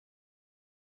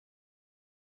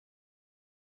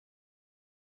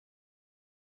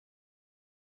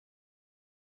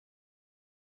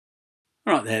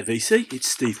All right there, VC.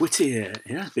 It's Steve Whitty here.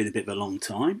 Yeah, it's been a bit of a long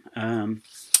time.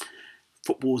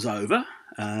 Football's over.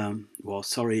 Well,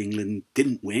 sorry, England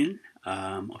didn't win.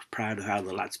 I was proud of how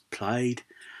the lads played.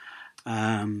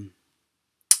 Um,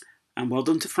 and well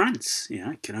done to France.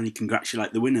 Yeah, can only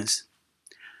congratulate the winners.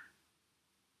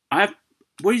 I have.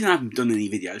 The reason I haven't done any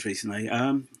videos recently,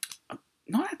 I've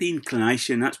not had the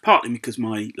inclination. That's partly because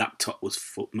my laptop was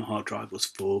full, my hard drive was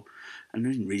full, and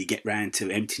I didn't really get round to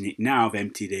emptying it. Now I've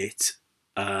emptied it.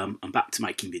 I'm back to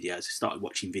making videos. I started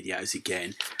watching videos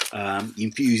again. The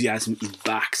enthusiasm is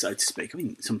back, so to speak. I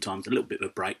mean, sometimes a little bit of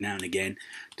a break now and again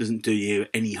doesn't do you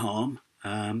any harm,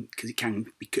 because it can.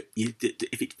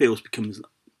 If it becomes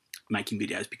making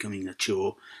videos becoming a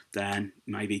chore, then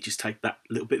maybe just take that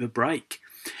little bit of a break.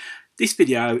 This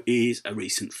video is a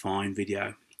recent find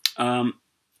video. I'm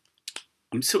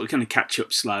sort of going to catch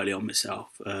up slowly on myself.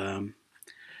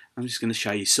 I'm just going to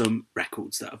show you some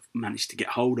records that I've managed to get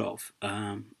hold of.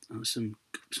 Some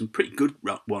pretty good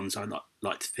ones, I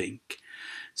like to think.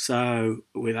 So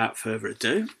without further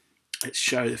ado, let's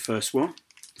show the first one.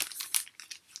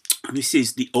 And this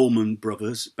is the Allman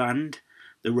Brothers Band.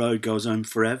 The Road Goes On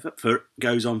Forever.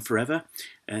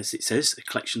 As it says, a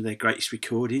collection of their greatest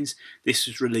recordings. This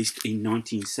was released in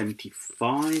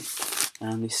 1975,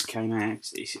 and this came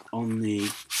out on the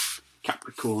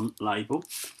Capricorn label.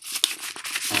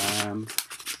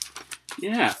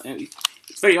 Yeah,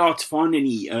 it's very hard to find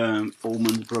any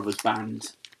Allman Brothers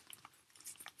Band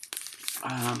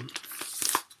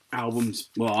albums.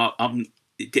 Well, I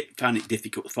found it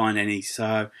difficult to find any.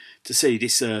 So to see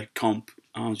this comp,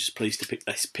 I was just pleased to pick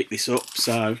this up.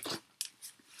 So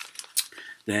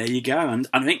there you go. And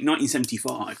I think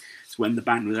 1975 is when the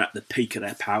band was at the peak of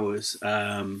their powers.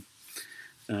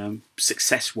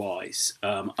 Success-wise,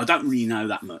 I don't really know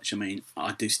that much. I mean,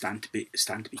 I do stand to be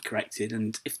corrected.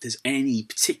 And if there's any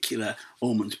particular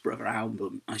Allman Brothers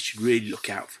album I should really look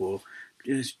out for,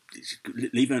 just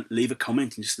leave a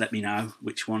comment and just let me know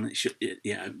which one it should,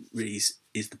 really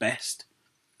is the best.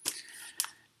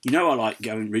 You know, I like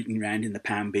rooting around in the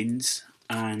pound bins,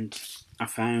 and I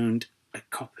found a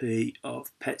copy of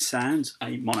Pet Sounds,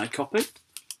 a mono copy.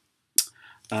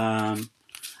 I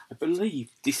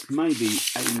believe this may be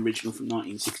an original from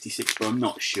 1966, but I'm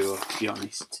not sure, to be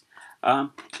honest.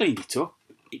 Cleaned it up.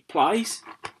 It plays.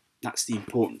 That's the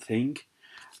important thing.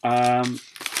 I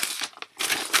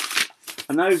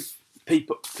know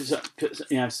people, to some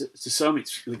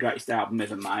it's the greatest album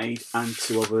ever made, and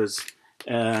to others,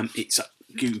 it's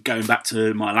going back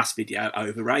to my last video,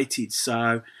 overrated.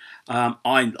 So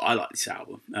I like this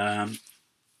album.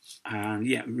 And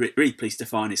yeah, really pleased to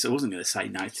find this. I wasn't going to say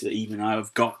no to it, even though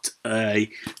I've got a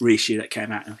reissue that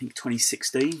came out in, I think,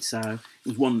 2016. So it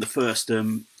was one of the first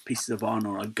pieces of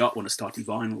vinyl I got when I started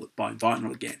buying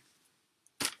vinyl again.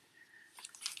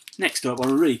 Next up,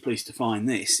 I'm really pleased to find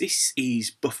this. This is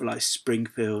Buffalo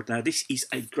Springfield. Now, this is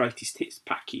a greatest hits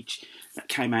package that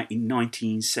came out in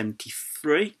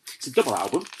 1973. It's a double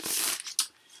album,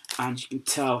 and you can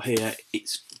tell here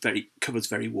it's covers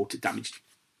very water damaged.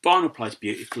 Vinyl plays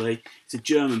beautifully. It's a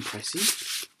German pressing.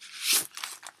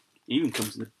 It even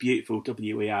comes in a beautiful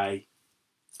WEA.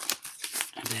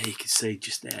 And there you can see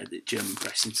just there the German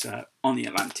pressing. So on the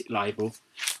Atlantic label,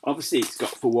 obviously it's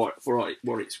got for what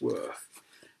it's worth.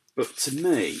 But to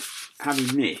me,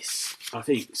 having this, I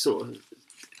think sort of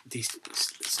this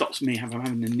stops me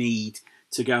having the need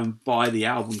to go and buy the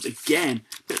albums again.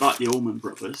 A bit like the Allman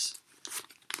Brothers.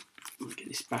 Let me get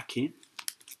this back in.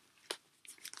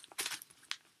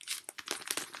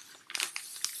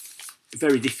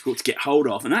 Very difficult to get hold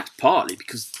of, and that's partly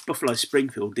because Buffalo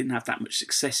Springfield didn't have that much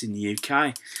success in the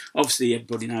UK. Obviously,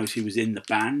 everybody knows who was in the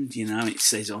band. You know, it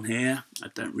says on here. I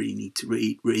don't really need to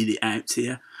read it out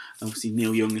here. Obviously,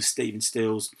 Neil Young and Stephen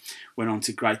Stills went on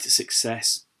to greater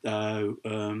success.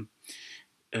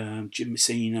 Jim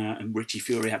Messina and Richie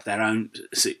Fury have their own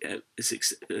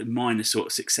minor sort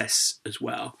of success as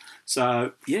well.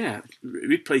 So yeah,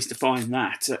 really pleased to find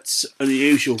that. That's an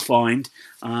unusual find,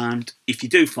 and if you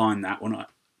do find that one,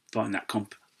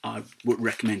 comp, I would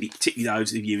recommend it, particularly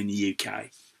those of you in the UK.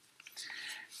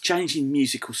 Changing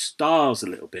musical styles a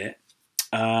little bit.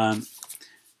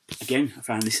 Again, I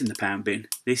found this in the pound bin.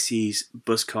 This is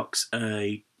Buzzcocks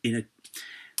in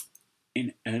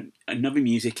another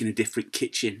music in a different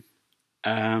kitchen.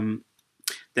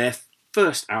 Their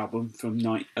first album from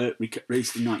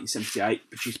released in 1978,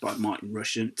 produced by Martin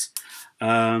Rushent.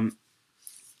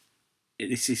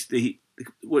 This is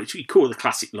what we call the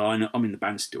classic line. I mean, the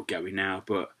band's still going now,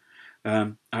 but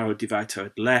Harold DeVoto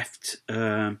had left.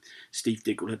 Steve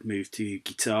Diggle had moved to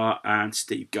guitar, and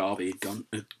Steve Garvey had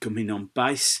come in on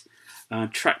bass.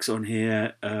 Tracks on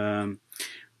here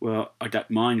Well, I Don't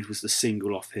Mind was the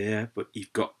single off here, but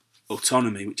you've got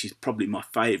Autonomy, which is probably my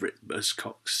favourite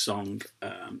Buzzcocks song.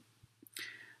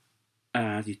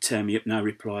 You Turn Me Up, No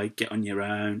Reply, Get On Your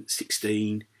Own,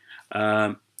 16.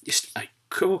 Just a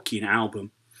corking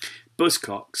album.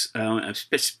 Buzzcocks,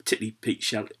 particularly Pete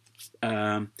Shelley,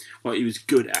 what he was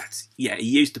good at, yeah, he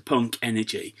used the punk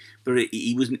energy, but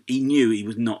he knew he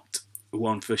was not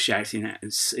one for shouting out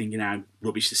and singing how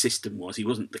rubbish the system was. He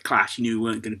wasn't the Clash. He knew he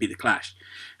weren't going to be the Clash.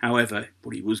 However,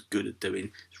 what he was good at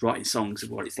doing is writing songs of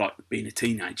what it's like being a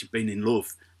teenager, being in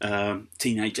love,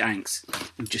 teenage angst,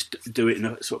 and just do it in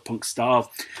a sort of punk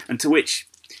style. And to which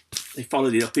they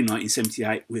followed it up in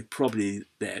 1978 with probably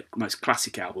their most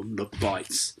classic album, Love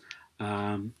Bites.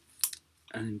 And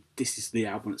this is the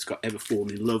album that's got Ever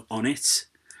Falling in Love on it.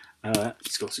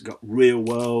 It's also got Real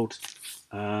World,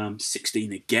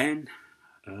 16 Again,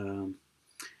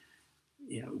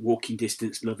 Walking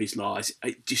Distance, Love Is Lies.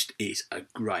 It just is a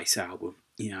great album.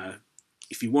 You know,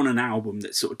 if you want an album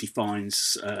that sort of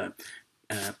defines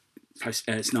it's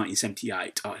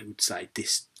 1978, I would say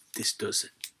this does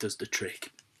the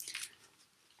trick.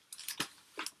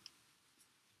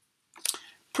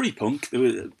 Pre-punk,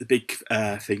 the big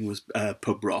thing was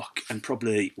pub rock, and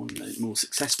probably one of the more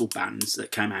successful bands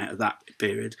that came out of that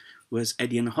period was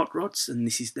Eddie and the Hot Rods, and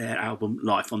this is their album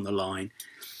Life on the Line.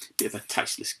 Bit of a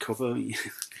tasteless cover,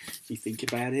 if you think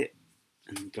about it,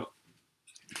 and you've got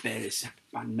various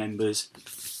band members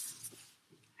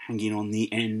hanging on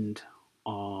the end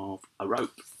of a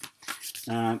rope.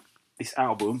 This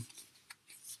album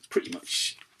pretty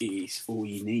much is all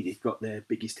you need. It's got their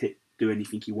biggest hit, Do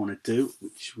Anything You Want to Do,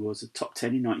 which was a top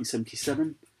 10 in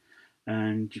 1977,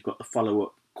 and you've got the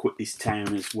follow-up, Quit This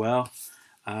Town, as well.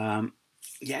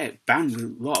 Yeah, band with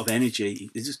a lot of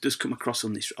energy. It just does come across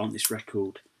on this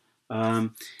record.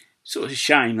 Sort of a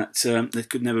shame that they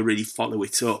could never really follow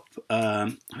it up.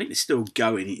 I think they're still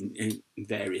going in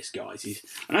various guises.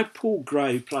 I know Paul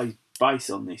Gray, who plays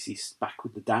bass on this, is back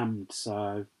with the Damned.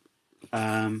 So,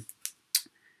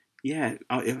 yeah.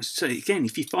 So again,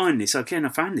 if you find this, again, I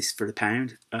found this for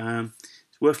 £1.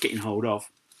 It's worth getting hold of.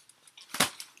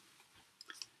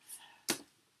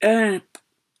 A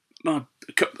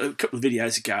couple of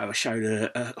videos ago, I showed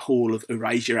a haul of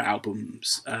Erasure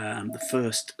albums. The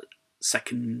first,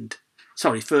 third,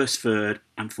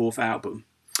 and fourth album,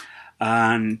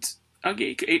 and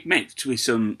it meant with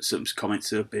some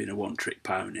comments of being a one-trick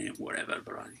pony and whatever.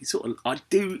 But I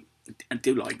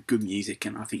do like good music,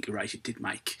 and I think Erasure did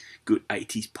make good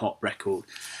 80s pop record.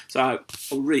 So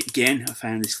again, I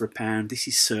found this for £1. This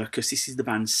is Circus. This is the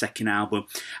band's second album,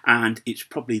 and it's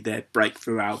probably their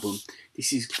breakthrough album.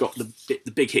 This has got the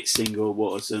big hit single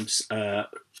was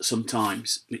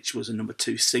Sometimes, which was a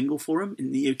 #2 single for them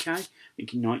in the UK, I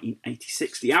think in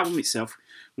 1986. The album itself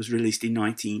was released in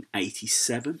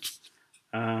 1987.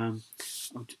 It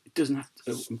doesn't have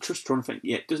to, I'm just trying to think.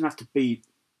 Yeah, it doesn't have to be.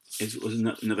 It was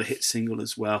another hit single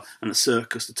as well, and the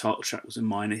Circus, the title track, was a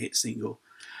minor hit single.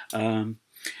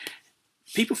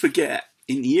 People forget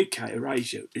in the UK,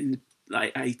 Erasure in the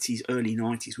late 80s, early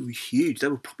 90s were huge. They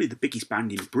were probably the biggest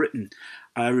band in Britain.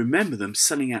 I remember them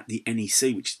selling out the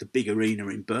NEC, which is the big arena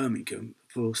in Birmingham,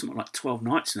 for something like 12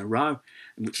 nights in a row,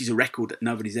 which is a record that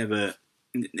nobody's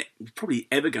probably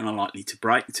ever going to likely to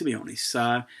break, to be honest.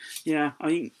 So, yeah, I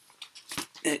think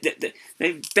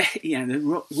they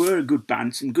were a good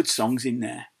band, some good songs in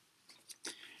there.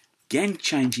 Again,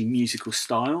 changing musical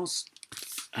styles.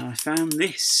 I found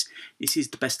this. This is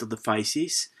The Best of the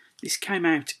Faces. This came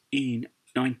out in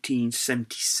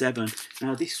 1977.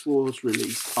 Now, this was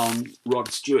released on Rod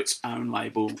Stewart's own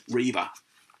label, Reva.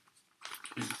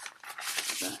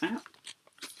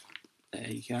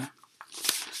 There you go.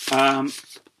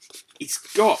 It's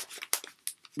got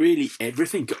really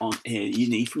everything on here you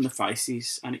need from the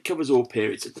Faces, and it covers all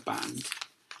periods of the band.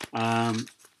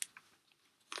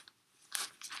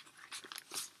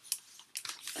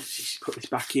 Let's just put this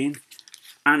back in.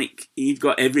 And you've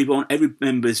got every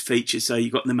member's featured. So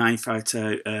you've got the main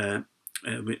photo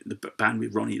with the band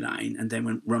with Ronnie Lane, and then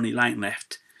when Ronnie Lane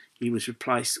left, he was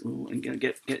replaced. Oh, I'm going to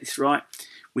get this right,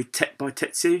 with by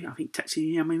Tetsu. I think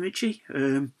Tetsu Yamaguchi,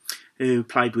 who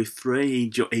played with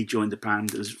Three. He joined the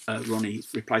band as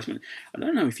Ronnie's replacement. I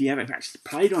don't know if he ever actually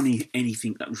played on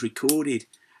anything that was recorded.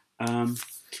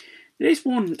 There's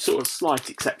one sort of slight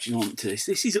exception on to this.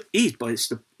 This is by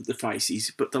the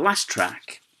Faces, but the last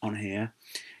track on here,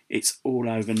 It's All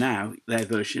Over Now, their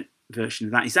version of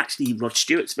that is actually Rod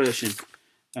Stewart's version,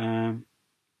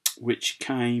 which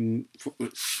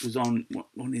was on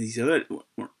one of these early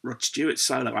Rod Stewart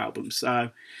solo albums.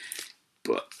 So,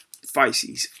 but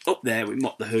Faces up there with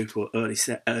Mott the Hoople, early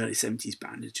 70s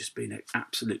band, has just been an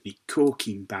absolutely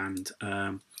corking band.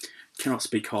 Cannot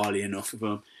speak highly enough of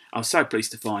them. I was so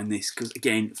pleased to find this because,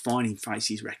 again, finding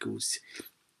Faces records,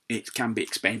 it can be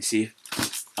expensive.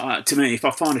 To me, if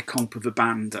I find a comp of a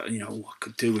band that, I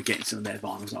could do with getting some of their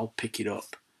vinyls, I'll pick it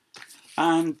up.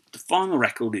 And the final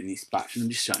record in this batch, and I'm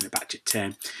just showing a batch of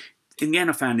 10. Again,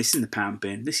 I found this in the pound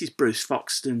bin. This is Bruce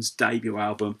Foxton's debut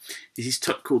album. This is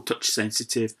called Touch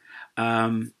Sensitive.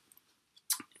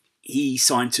 He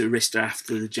signed to Arista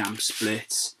after the Jam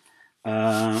split.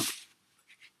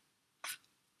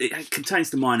 It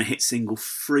contains the minor hit single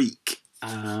Freak.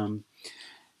 But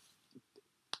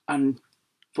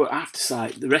I have to say,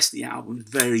 the rest of the album is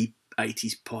very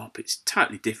 80s pop. It's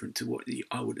totally different to what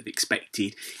I would have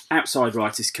expected. Outside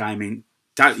Writers came in,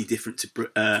 totally different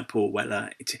to Paul Weller.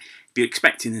 If you're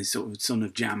expecting a sort of Son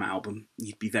of Jam album,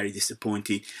 you'd be very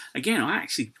disappointed. Again,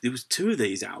 there was 2 of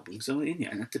these albums, so I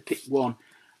had to pick one.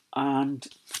 And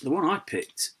the one I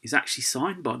picked is actually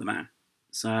signed by the man.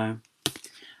 So,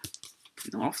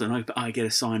 not often I get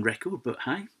a signed record, but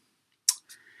hey,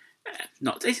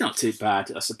 it's not too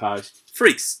bad, I suppose.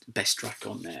 Freak's the best track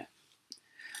on there.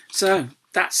 So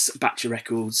that's a batch of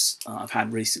records I've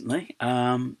had recently.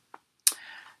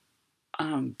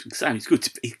 It's good.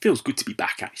 It feels good to be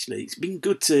back. Actually, it's been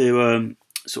good to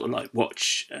sort of like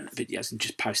watch videos and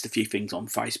just post a few things on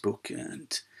Facebook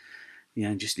and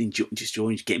just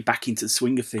enjoy getting back into the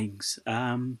swing of things.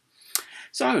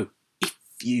 So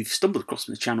if you've stumbled across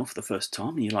the channel for the first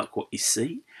time and you like what you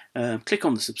see, click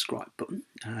on the subscribe button.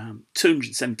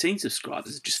 217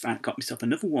 subscribers. I just got myself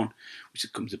another one,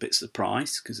 which comes a bit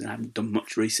surprised because I haven't done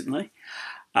much recently.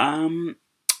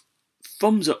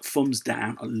 Thumbs up, thumbs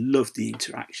down. I love the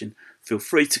interaction. Feel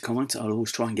free to comment. I'll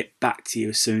always try and get back to you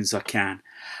as soon as I can.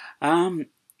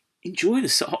 Enjoy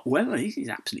the hot weather. It is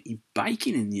absolutely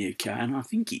baking in the UK, and I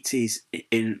think it is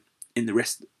in the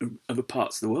rest of other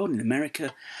parts of the world. In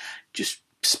America, just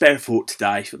spare thought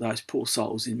today for those poor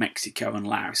souls in Mexico and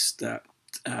Laos that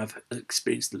have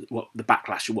experienced the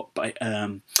backlash of what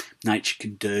nature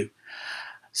can do.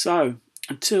 So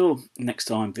until next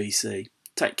time, VC.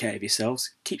 Take care of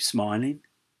yourselves. Keep smiling.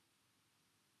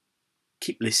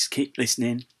 Keep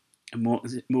listening, and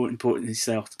more important than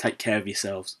yourself, take care of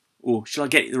yourselves. Or shall I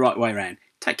get it the right way around?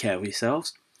 Take care of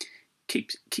yourselves.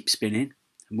 Keep spinning,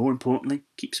 and more importantly,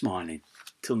 keep smiling.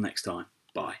 Till next time.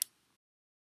 Bye.